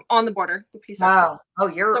 Washington. So I'm on the border. The piece. Wow. Oh,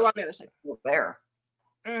 you're on the other side. There.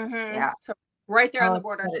 Yeah. So right there on the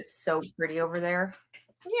border. It's so pretty over there.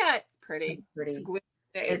 Yeah, it's pretty. So pretty. It's a gloomy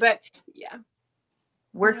day, but yeah.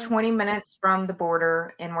 We're 20 minutes from the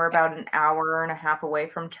border, and we're about an hour and a half away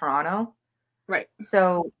from Toronto. Right.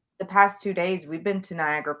 So the past 2 days, we've been to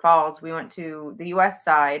Niagara Falls. We went to the US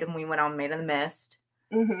side, and we went on Maid of the Mist.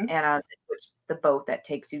 And the boat that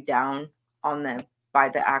takes you down by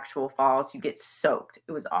the actual falls. You get soaked.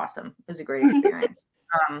 It was awesome. It was a great experience.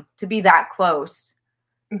 To be that close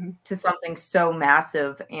to something so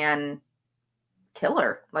massive and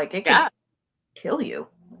killer. Like, it can kill you.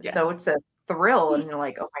 Yes. So it's a thrill, and you're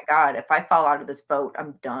like, oh my God, if I fall out of this boat,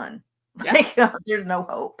 I'm done. Yeah. Like, there's no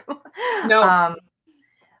hope. No.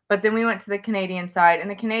 But then we went to the Canadian side,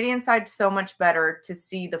 and the Canadian side's so much better to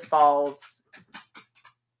see the falls,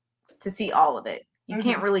 to see all of it. You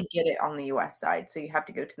can't really get it on the US side, so you have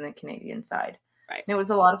to go to the Canadian side. Right. And it was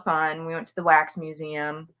a lot of fun. We went to the Wax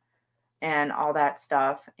Museum and all that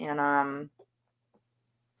stuff. And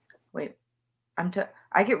wait,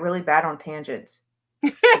 I get really bad on tangents.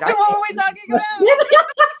 What were we talking about?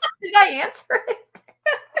 Did I answer it?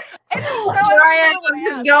 I am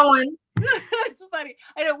just going. It's funny.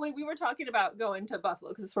 I know when we were talking about going to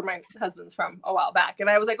Buffalo, because it's where my husband's from, a while back, and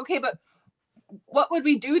I was like, okay, but what would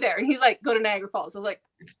we do there? And he's like, go to Niagara Falls. I was like,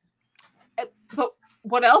 but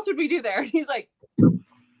what else would we do there? And he's like,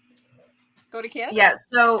 go to Canada. Yeah,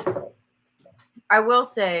 so I will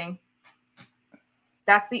say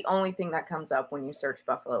that's the only thing that comes up when you search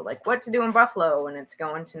Buffalo. Like, what to do in Buffalo, and it's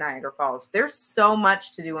going to Niagara Falls. There's so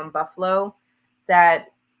much to do in Buffalo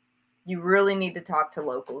that you really need to talk to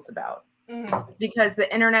locals about. Because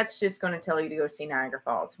the internet's just going to tell you to go see Niagara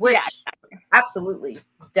Falls, which absolutely,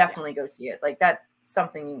 definitely go see it. Like, that's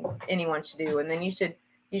something anyone should do. And then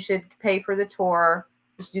you should pay for the tour.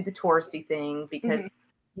 You should do the touristy thing, because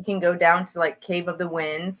you can go down to like Cave of the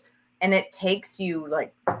Winds, and it takes you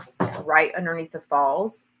like right underneath the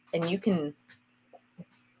falls, and you can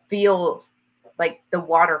feel like the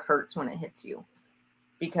water hurts when it hits you,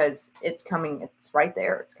 because it's right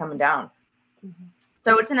there. It's coming down.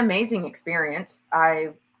 So it's an amazing experience.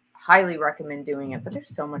 I highly recommend doing it, but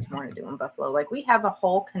there's so much more to do in Buffalo. Like, we have a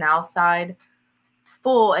whole canal side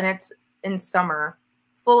full, and it's in summer,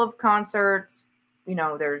 full of concerts. You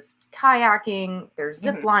know, there's kayaking, there's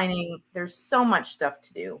zip lining, there's so much stuff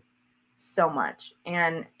to do. So much.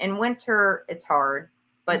 And in winter, it's hard,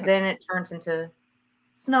 but then it turns into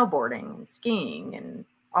snowboarding and skiing and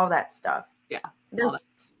all that stuff. Yeah. There's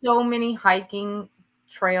so many hiking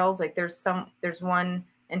trails. Like, there's one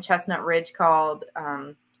in Chestnut Ridge called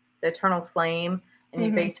the Eternal Flame, and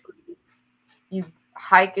you basically you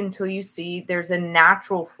hike until you see there's a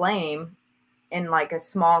natural flame in like a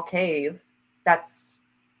small cave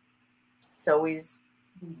it's always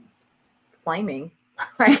flaming.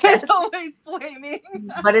 It's always flaming.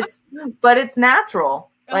 but it's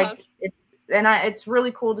natural. Like, it's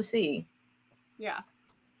really cool to see. Yeah.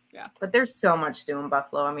 But there's so much to do in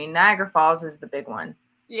Buffalo. I mean, Niagara Falls is the big one.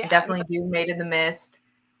 Yeah. Definitely do Maid in the Mist.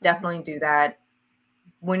 Definitely do that.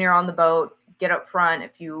 When you're on the boat, get up front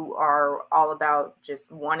if you are all about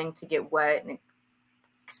just wanting to get wet and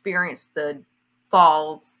experience the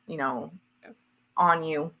falls, on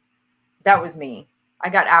you. That was me. I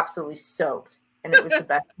got absolutely soaked, and it was the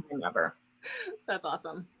best time ever. That's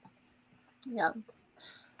awesome. Yeah.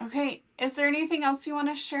 Okay. Is there anything else you want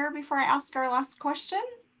to share before I ask our last question?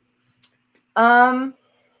 I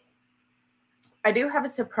do have a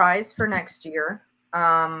surprise for next year.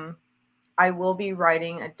 I will be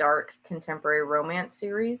writing a dark contemporary romance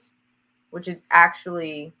series, which is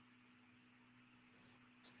actually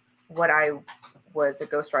what I was a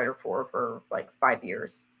ghostwriter for like 5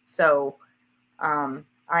 years. So I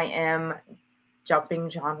am jumping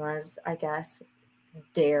genres, I guess.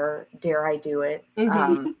 Dare I do it?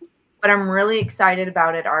 But I'm really excited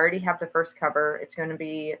about it. I already have the first cover.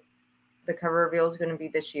 The cover reveal is going to be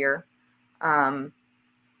this year. I'm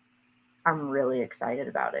really excited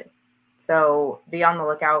about it. So be on the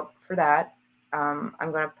lookout for that. I'm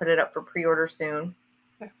going to put it up for pre-order soon.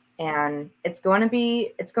 Okay. And it's going to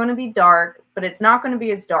be dark, but it's not going to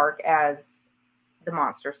be as dark as the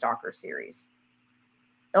Monster Stalker series.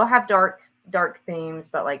 It'll have dark themes,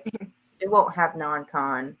 but like it won't have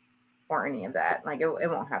non-con or any of that. Like it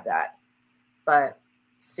won't have that. But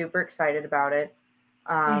super excited about it.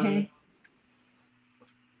 I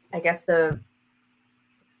guess that's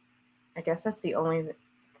the only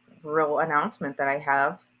real announcement that I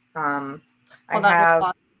have. I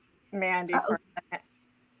have Mandy for a second.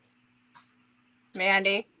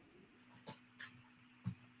 Mandy.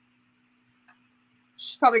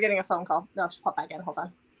 She's probably getting a phone call. No, she'll pop back in. Hold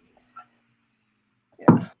on.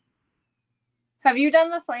 Yeah. Have you done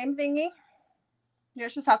the flame thingy? You know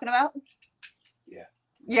what she's talking about? Yeah.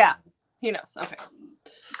 Yeah. He knows. Okay.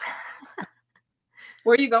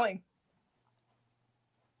 Where are you going?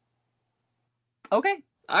 Okay.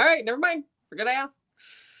 All right. Never mind. Forget I asked.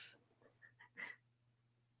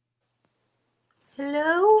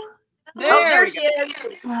 Hello? There she is.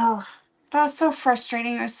 Oh, that was so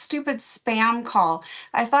frustrating. A stupid spam call.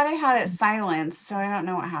 I thought I had it silenced, so I don't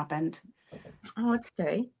know what happened. Oh, it's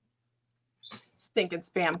okay. Stinking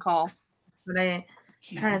spam call. But I'm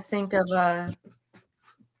trying to think of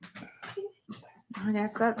I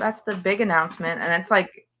guess that's the big announcement, and it's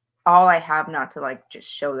like all I have not to like just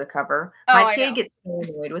show the cover. My kid gets so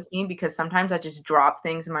annoyed with me because sometimes I just drop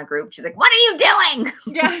things in my group. She's like, "What are you doing?"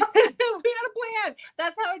 Yeah, we had a plan.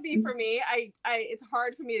 That's how it'd be for me. It's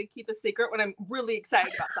hard for me to keep a secret when I'm really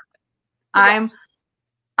excited about something.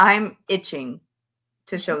 I'm itching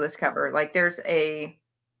to show this cover. Like there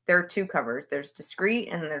are two covers. There's discreet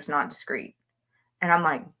and there's not discreet. And I'm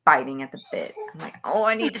like biting at the bit. I'm like, oh,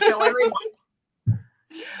 I need to show everyone.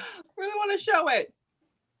 Really want to show it.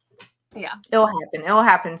 Yeah. It'll happen. It'll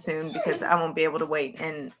happen soon because I won't be able to wait,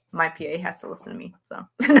 and my PA has to listen to me. So.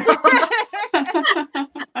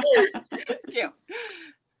 Cute.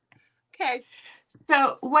 Okay.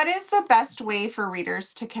 So, what is the best way for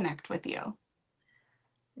readers to connect with you?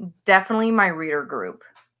 Definitely my reader group.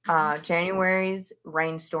 January's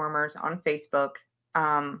Rainstormers on Facebook.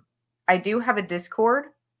 I do have a Discord.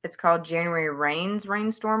 It's called January Rayne's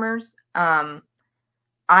Rainstormers.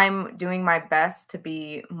 I'm doing my best to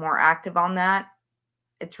be more active on that.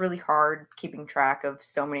 It's really hard keeping track of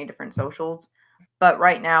so many different socials. But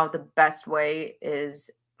right now, the best way is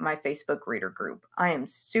my Facebook reader group. I am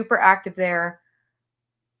super active there.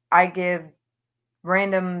 I give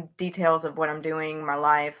random details of what I'm doing, my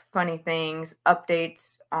life, funny things,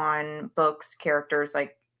 updates on books, characters.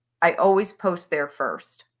 Like, I always post there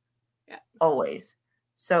first. Yeah. Always.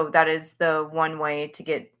 So that is the one way to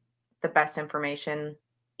get the best information.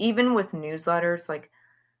 Even with newsletters, like,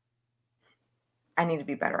 I need to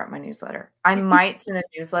be better at my newsletter. I might send a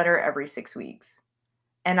newsletter every 6 weeks.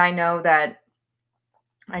 And I know that,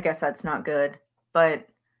 I guess that's not good, but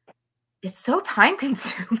it's so time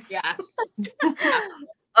consuming. Yeah.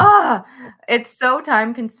 It's so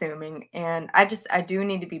time consuming. And I do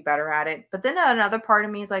need to be better at it. But then another part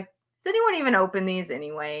of me is like, does anyone even open these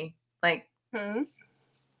anyway? Like, I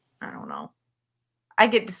don't know. I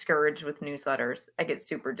get discouraged with newsletters. I get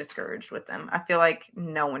super discouraged with them. I feel like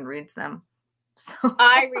no one reads them. So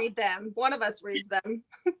I read them. One of us reads them.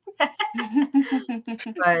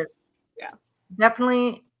 But yeah,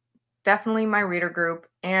 definitely my reader group.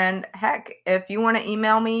 And heck, if you want to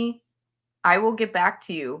email me, I will get back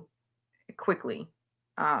to you quickly.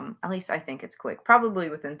 At least I think it's quick, probably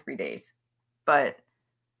within 3 days. But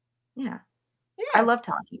yeah, I love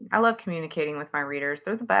talking. I love communicating with my readers.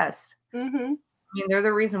 They're the best. Mm-hmm. I mean, they're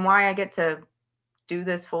the reason why I get to do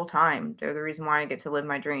this full time. They're the reason why I get to live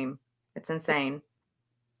my dream. It's insane.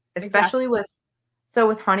 Especially with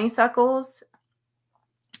Honeysuckles,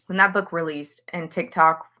 when that book released and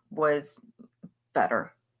TikTok was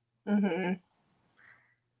better. Mm-hmm.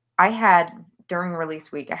 During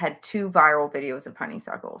release week, I had 2 viral videos of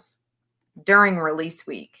Honeysuckles during release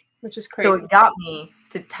week. Which is crazy. So it got me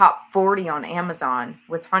to top 40 on Amazon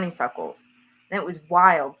with Honeysuckles. And it was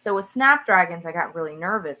wild. So with Snapdragons, I got really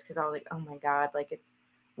nervous because I was like, oh my God, like,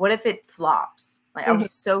 what if it flops? Like, I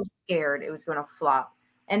was so scared it was going to flop.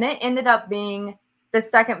 And it ended up being the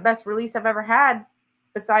second best release I've ever had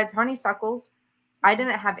besides Honeysuckles. I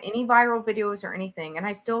didn't have any viral videos or anything, and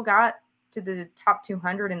I still got to the top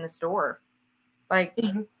 200 in the store. Like,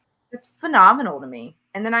 it's phenomenal to me.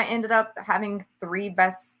 And then I ended up having 3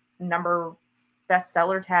 bestseller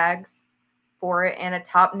tags for it and a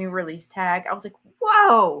top new release tag. I was like,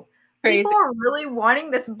 whoa, crazy. People are really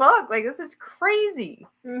wanting this book. Like, this is crazy.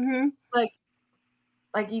 Mm-hmm.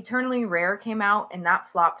 Like Eternally Rare came out and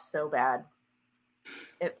that flopped so bad.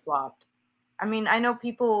 It flopped. I mean, I know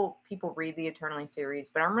people read the Eternally series,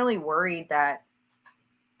 but I'm really worried that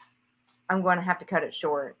I'm going to have to cut it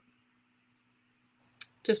short.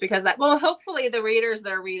 Just because well, hopefully the readers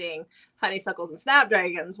that are reading Honeysuckles and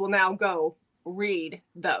Snapdragons will now go read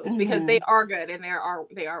those because they are good and they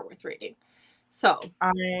are worth reading. So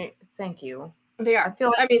thank you. They are. I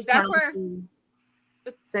feel like that's where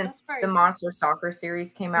since the Monster Stalker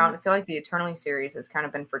series came out, I feel like the Eternally series has kind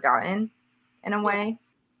of been forgotten in a way.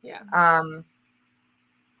 Yeah.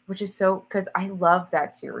 Which is so, because I love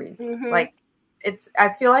that series. Like, I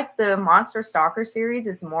feel like the Monster Stalker series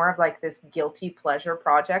is more of like this guilty pleasure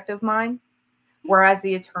project of mine, whereas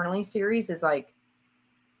the Eternally series is like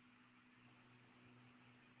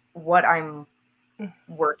what I'm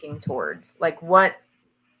working towards. Like,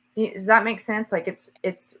 does that make sense? Like,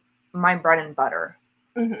 it's my bread and butter.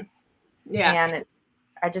 Yeah. And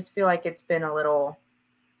I just feel like it's been a little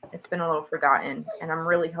forgotten, and I'm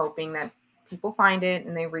really hoping that people find it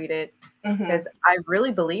and they read it because I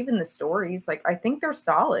really believe in the stories. Like, I think they're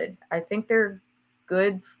solid. I think they're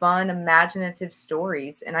good, fun, imaginative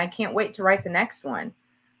stories, and I can't wait to write the next one.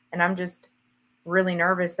 And I'm just really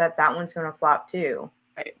nervous that one's going to flop too.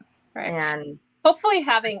 Right. And hopefully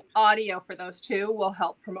having audio for those 2 will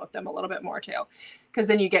help promote them a little bit more too, because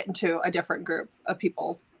then you get into a different group of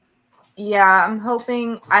people. Yeah, I'm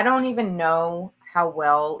hoping. I don't even know how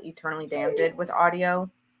well Eternally Damned did with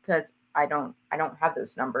audio because I don't have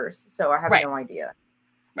those numbers, so I have no idea.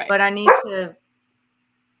 Right. But I need to.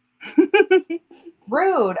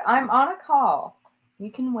 Rude. I'm on a call.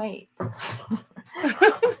 You can wait.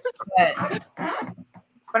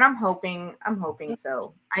 But I'm hoping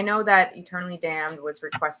so. I know that Eternally Damned was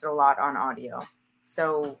requested a lot on audio.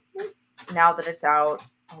 So now that it's out,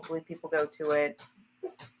 hopefully people go to it.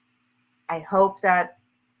 I hope that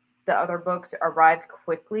the other books arrived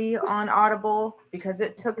quickly on Audible because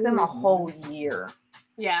it took them a whole year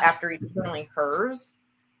after Eternally Hers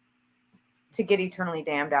to get Eternally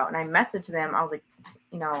Damned out. And I messaged them. I was like,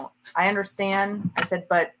 you know, I understand. I said,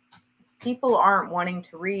 but people aren't wanting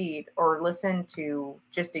to read or listen to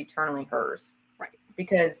just Eternally Hers. Right.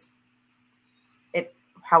 Because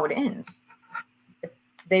how it ends. If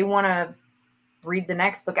they want to read the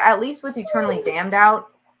next book, at least with Eternally Damned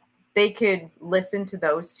out, they could listen to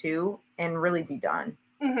those two and really be done.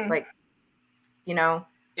 Mm-hmm. Like, you know,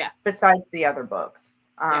 besides the other books,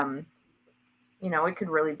 you know, it could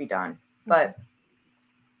really be done, but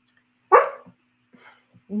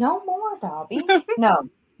no more, Dobby.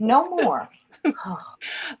 no more.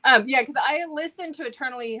 Because I listened to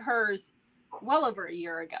Eternally Hers well over a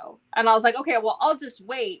year ago, and I was like, okay, well, I'll just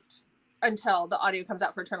wait until the audio comes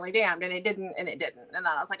out for Eternally Damned, and it didn't, and then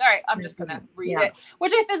I was like, all right, I'm just gonna read it,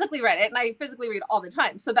 which I physically read it, and I physically read all the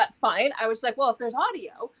time, so that's fine. I was like, well, if there's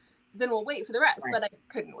audio, then we'll wait for the rest, but I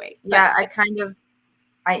couldn't wait. I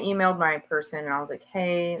emailed my person, and I was like,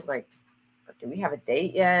 hey, like, do we have a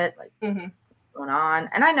date yet? Like, what's going on?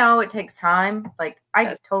 And I know it takes time, like,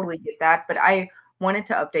 I totally get that, but I wanted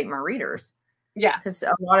to update my readers, because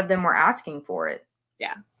a lot of them were asking for it.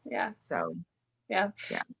 So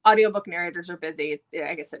audiobook narrators are busy.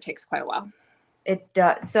 I guess it takes quite a while. It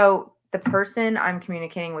does. So the person I'm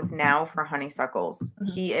communicating with now for Honeysuckles,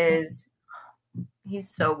 he's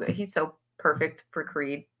so good. He's so perfect for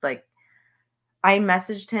Creed. Like, I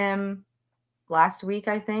messaged him last week,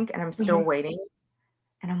 I think, and I'm still waiting.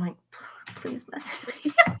 And I'm like, please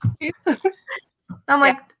message me. I'm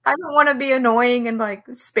like, I don't want to be annoying and like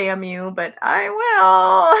spam you, but I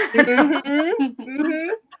will.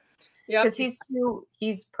 Because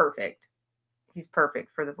he's perfect. He's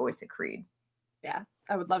perfect for the voice of Creed. Yeah,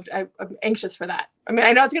 I would love to. I'm anxious for that. I mean,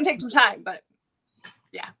 I know it's going to take some time, but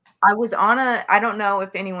I was on I don't know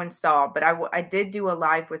if anyone saw, but I did do a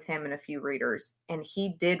live with him and a few readers, and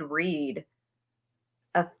he did read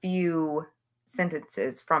a few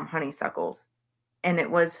sentences from Honeysuckles, and it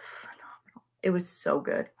was phenomenal. It was so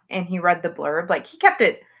good. And he read the blurb. Like, he kept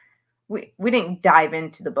it. We didn't dive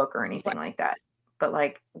into the book or anything like that. But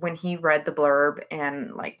like, when he read the blurb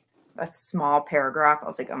and like a small paragraph, I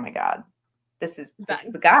was like, oh my God, this is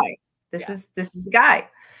the guy. This is the guy.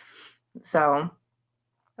 So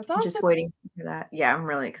that's awesome. Just waiting for that. Yeah, I'm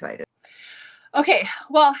really excited. Okay.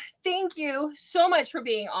 Well, thank you so much for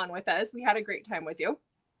being on with us. We had a great time with you.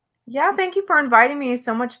 Yeah, thank you for inviting me.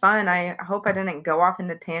 So much fun. I hope I didn't go off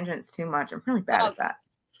into tangents too much. I'm really bad at that.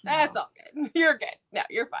 That's all good. You're good. No,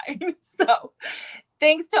 you're fine. So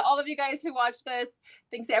thanks to all of you guys who watched this.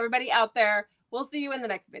 Thanks to everybody out there. We'll see you in the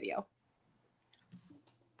next video.